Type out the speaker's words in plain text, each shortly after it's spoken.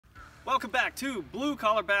Welcome back to Blue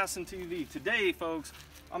Collar Bassin TV. Today, folks,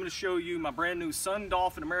 I'm going to show you my brand new Sun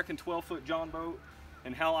Dolphin American 12-foot John boat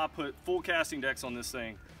and how I put full casting decks on this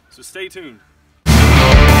thing. So stay tuned.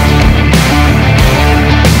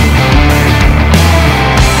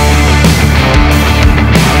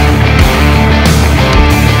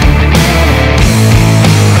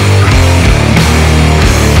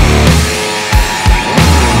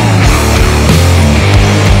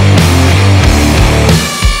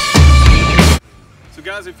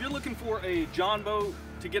 Guys, if you're looking for a John boat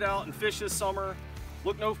to get out and fish this summer,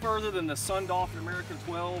 look no further than the Sun Dolphin American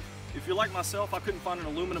 12. If you're like myself, I couldn't find an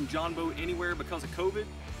aluminum John boat anywhere because of COVID,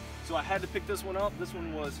 so I had to pick this one up. This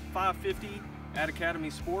one was $550 at Academy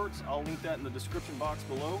Sports. I'll link that in the description box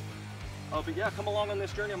below. But yeah, come along on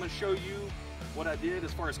this journey. I'm going to show you what I did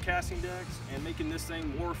as far as casting decks and making this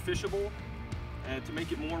thing more fishable and to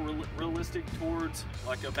make it more realistic towards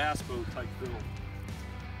like a bass boat type build.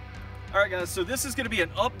 Alright guys, so this is going to be an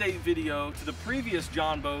update video to the previous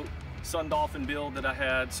John boat Sun Dolphin build that I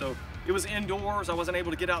had. So it was indoors, I wasn't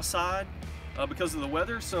able to get outside because of the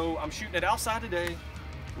weather, so I'm shooting it outside today.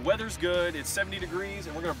 The weather's good, it's 70 degrees,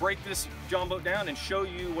 and we're going to break this John boat down and show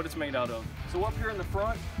you what it's made out of. So up here in the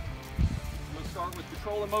front, I'm going to start with the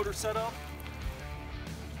trolling motor setup.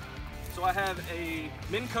 So I have a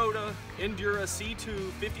Minn Kota Endura C2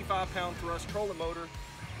 55-pound thrust trolling motor.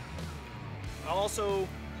 I also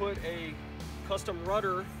put a custom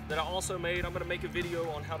rudder that I also made. I'm going to make a video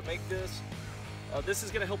on how to make this. This is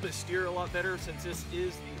going to help it steer a lot better since this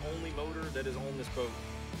is the only motor that is on this boat.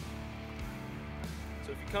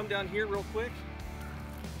 So if you come down here real quick,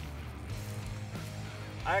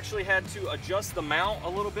 I actually had to adjust the mount a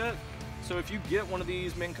little bit. So if you get one of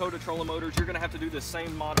these Minn Kota trolling motors, you're going to have to do the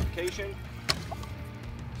same modification.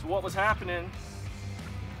 So what was happening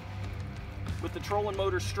with the trolling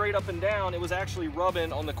motor straight up and down, it was actually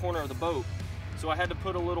rubbing on the corner of the boat. So I had to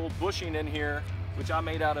put a little bushing in here, which I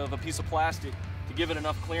made out of a piece of plastic to give it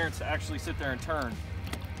enough clearance to actually sit there and turn.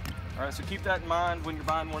 All right, so keep that in mind when you're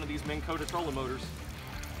buying one of these Minn Kota trolling motors.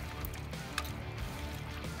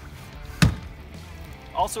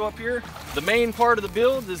 Also up here, the main part of the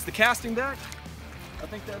build is the casting deck. I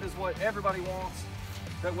think that is what everybody wants.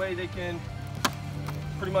 That way they can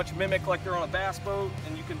pretty much mimic like they're on a bass boat,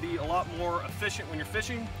 and you can be a lot more efficient when you're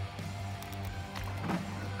fishing.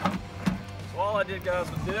 So all I did, guys,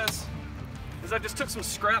 with this is I just took some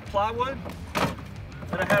scrap plywood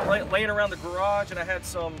that I had laying around the garage, and I had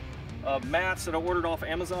some mats that I ordered off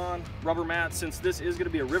Amazon, rubber mats. Since this is going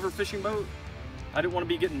to be a river fishing boat, I didn't want to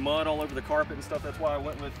be getting mud all over the carpet and stuff. That's why I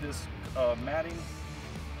went with this matting.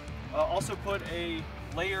 Also put a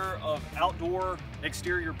layer of outdoor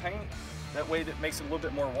exterior paint. That way that makes it a little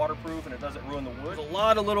bit more waterproof and it doesn't ruin the wood. There's a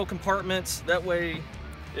lot of little compartments, that way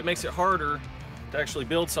it makes it harder to actually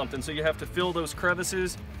build something. So you have to fill those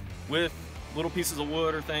crevices with little pieces of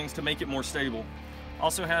wood or things to make it more stable.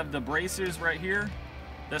 Also have the braces right here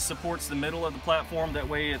that supports the middle of the platform, that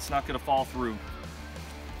way it's not going to fall through.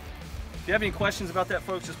 If you have any questions about that,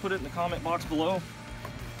 folks, just put it in the comment box below.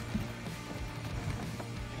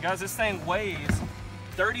 And guys, this thing weighs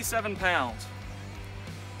 37 pounds.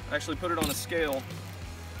 Actually put it on a scale.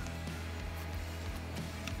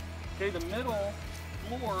 Okay, the middle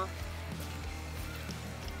floor.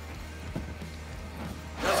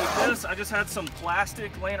 With this, I just had some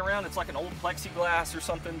plastic laying around. It's like an old plexiglass or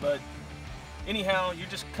something, but anyhow, you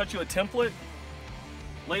just cut you a template,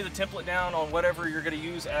 lay the template down on whatever you're going to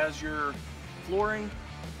use as your flooring,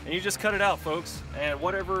 and you just cut it out, folks. And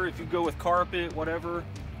whatever, if you go with carpet, whatever,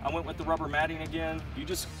 I went with the rubber matting again. You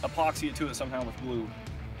just epoxy it to it somehow with glue.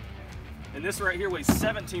 And this right here weighs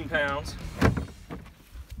 17 pounds.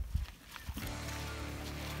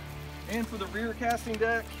 And for the rear casting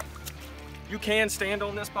deck, you can stand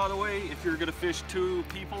on this, by the way, if you're gonna fish 2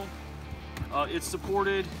 people. It's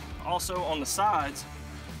supported also on the sides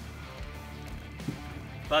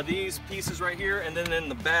by these pieces right here, and then in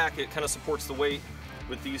the back it kind of supports the weight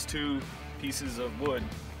with these 2 pieces of wood.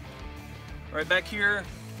 Right back here,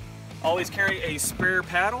 always carry a spare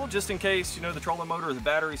paddle just in case, you know, the trolling motor or the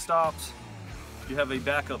battery stops. You have a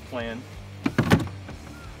backup plan.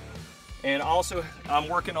 And also I'm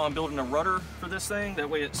working on building a rudder for this thing, that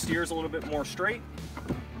way it steers a little bit more straight.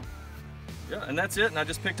 Yeah, and that's it. And I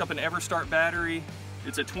just picked up an EverStart battery.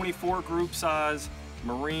 It's a 24 group size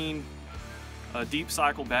marine deep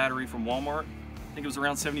cycle battery from Walmart. I think it was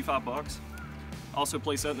around 75 bucks. Also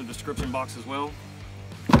place that in the description box as well.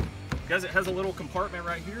 Guys, it has a little compartment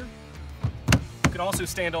right here. You can also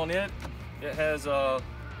stand on it. It has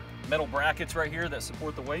metal brackets right here that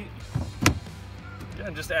support the weight. Yeah,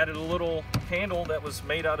 and just added a little handle that was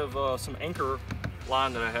made out of some anchor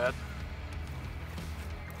line that I had.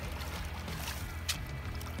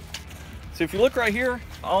 So if you look right here,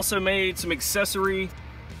 I also made some accessory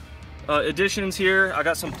additions here. I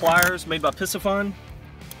got some pliers made by Piscifun.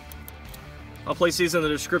 I'll place these in the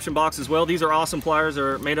description box as well. These are awesome pliers.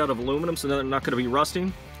 They're made out of aluminum, so they're not going to be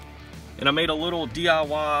rusting. And I made a little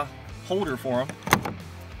DIY holder for them.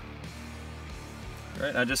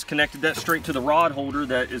 Right, I just connected that straight to the rod holder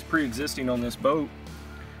that is pre-existing on this boat.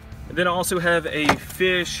 And then I also have a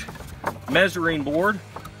fish measuring board.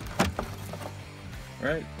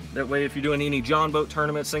 Right, that way if you're doing any John boat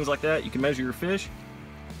tournaments, things like that, you can measure your fish.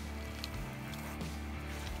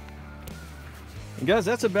 And guys,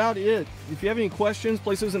 that's about it. If you have any questions,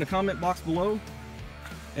 place those in the comment box below.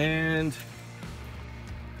 And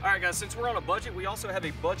all right guys, since we're on a budget, we also have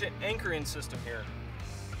a budget anchoring system here.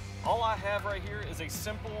 All I have right here is a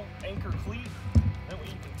simple anchor cleat that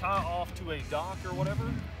you can tie off to a dock or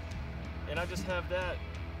whatever. And I just have that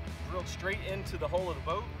drilled straight into the hull of the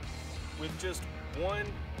boat with just one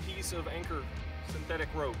piece of anchor synthetic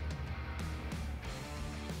rope.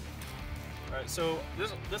 All right, so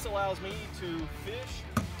this allows me to fish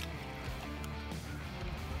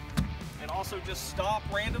and also just stop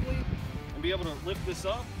randomly and be able to lift this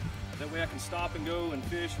up. That way I can stop and go and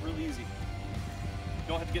fish real easy.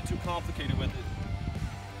 Don't have to get too complicated with it.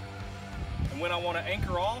 And when I want to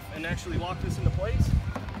anchor off and actually lock this into place,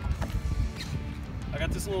 I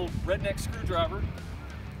got this little redneck screwdriver.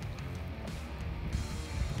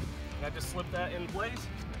 And I just slip that in place,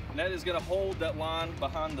 and that is going to hold that line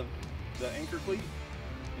behind the anchor cleat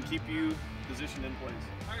and keep you positioned in place.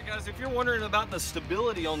 All right guys, if you're wondering about the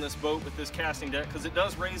stability on this boat with this casting deck, because it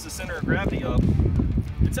does raise the center of gravity up,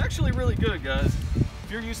 it's actually really good, guys. If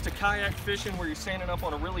you're used to kayak fishing where you're standing up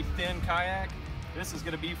on a really thin kayak, this is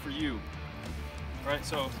going to be for you. All right,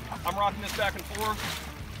 so I'm rocking this back and forth,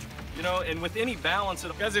 you know, and with any balance,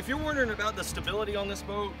 guys, if you're wondering about the stability on this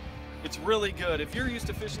boat, it's really good. If you're used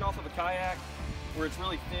to fishing off of a kayak where it's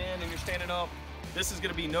really thin and you're standing up, this is going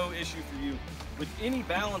to be no issue for you. With any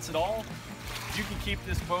balance at all, you can keep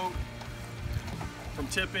this boat from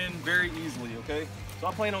tipping very easily, okay? So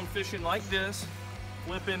I plan on fishing like this,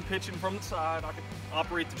 flipping, pitching from the side. I can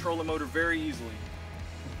operate the trolling motor very easily.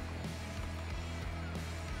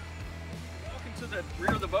 Walking to the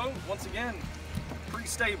rear of the boat, once again, pretty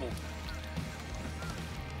stable.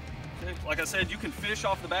 Okay, like I said, you can fish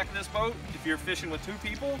off the back of this boat if you're fishing with two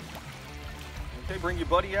people. Okay, bring your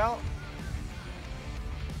buddy out.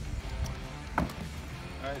 All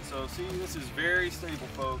right, so see, this is very stable,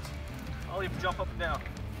 folks. I'll even jump up and down.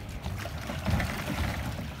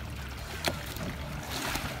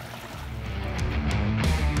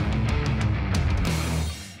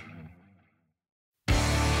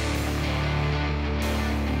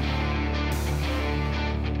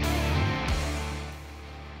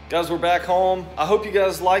 Guys, we're back home. I hope you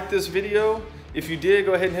guys liked this video. If you did,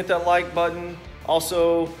 go ahead and hit that like button.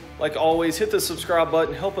 Also, like always, hit the subscribe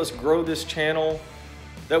button. Help us grow this channel.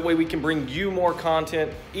 That way we can bring you more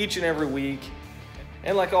content each and every week.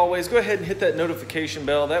 And like always, go ahead and hit that notification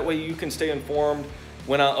bell. That way you can stay informed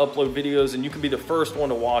when I upload videos and you can be the first one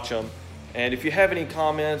to watch them. And if you have any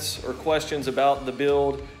comments or questions about the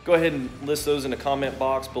build, go ahead and list those in the comment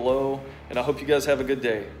box below. And I hope you guys have a good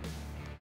day.